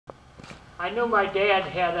I knew my dad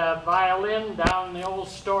had a violin down in the old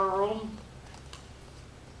storeroom,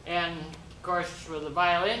 and of course with a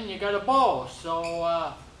violin you got a bow. So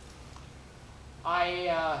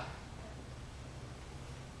I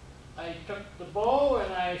took the bow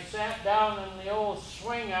and I sat down in the old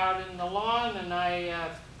swing out in the lawn, and I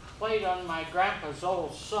played on my grandpa's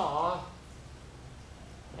old saw,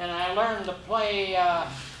 and I learned to play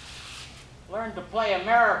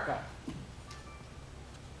America,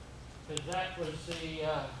 because that was the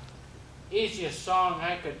easiest song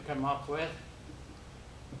I could come up with.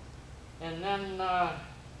 And then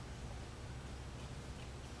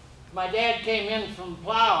my dad came in from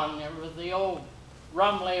plowing. There was the old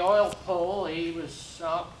Rumley oil pull. He was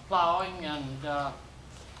plowing, and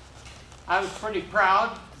I was pretty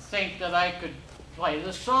proud to think that I could play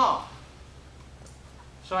the saw.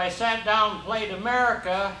 So I sat down and played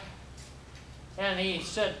America, and he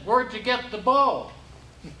said, "Where'd you get the bow?"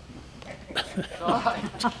 So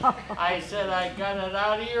I said, "I got it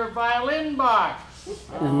out of your violin box."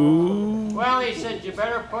 Well, he said, "You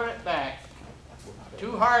better put it back.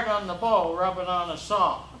 Too hard on the bow, rubbing on a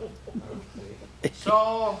saw."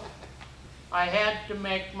 So I had to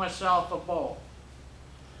make myself a bow.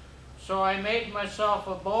 So I made myself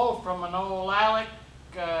a bow from an old lilac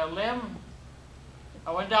limb. I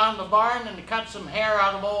went down to the barn and cut some hair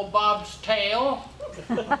out of old Bob's tail,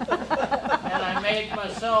 and I made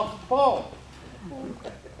myself a bow.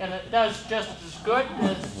 And it does just as good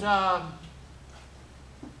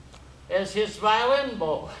as his violin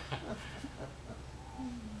bow.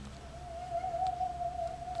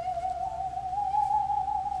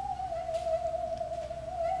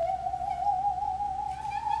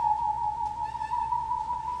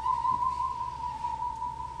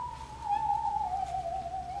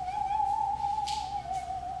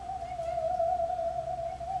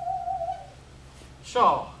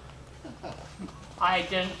 So, I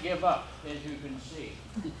didn't give up, as you can see.